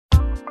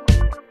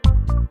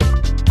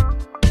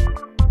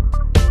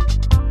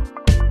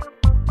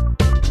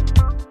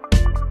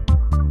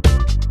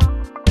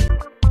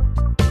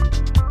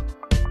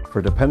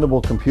For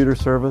dependable computer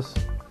service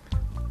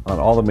on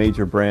all the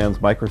major brands,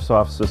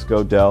 Microsoft,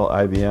 Cisco, Dell,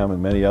 IBM,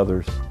 and many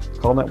others,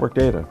 call Network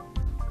Data.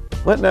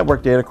 Let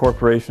Network Data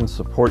Corporation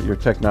support your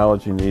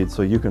technology needs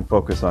so you can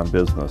focus on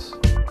business.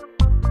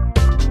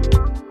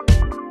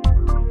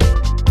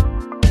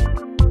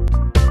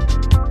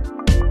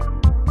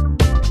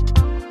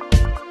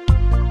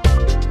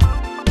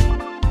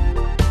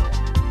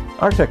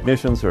 Our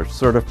technicians are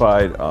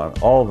certified on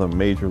all the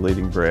major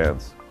leading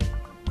brands.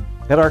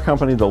 At our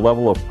company, the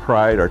level of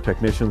pride our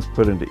technicians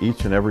put into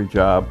each and every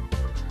job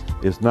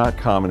is not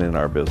common in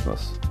our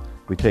business.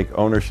 We take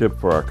ownership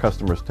for our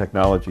customers'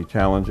 technology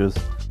challenges.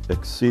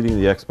 Exceeding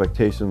the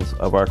expectations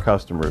of our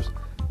customers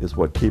is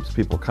what keeps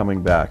people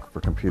coming back for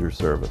computer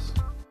service.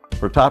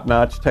 For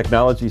top-notch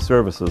technology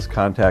services,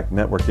 contact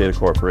Network Data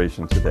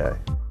Corporation today.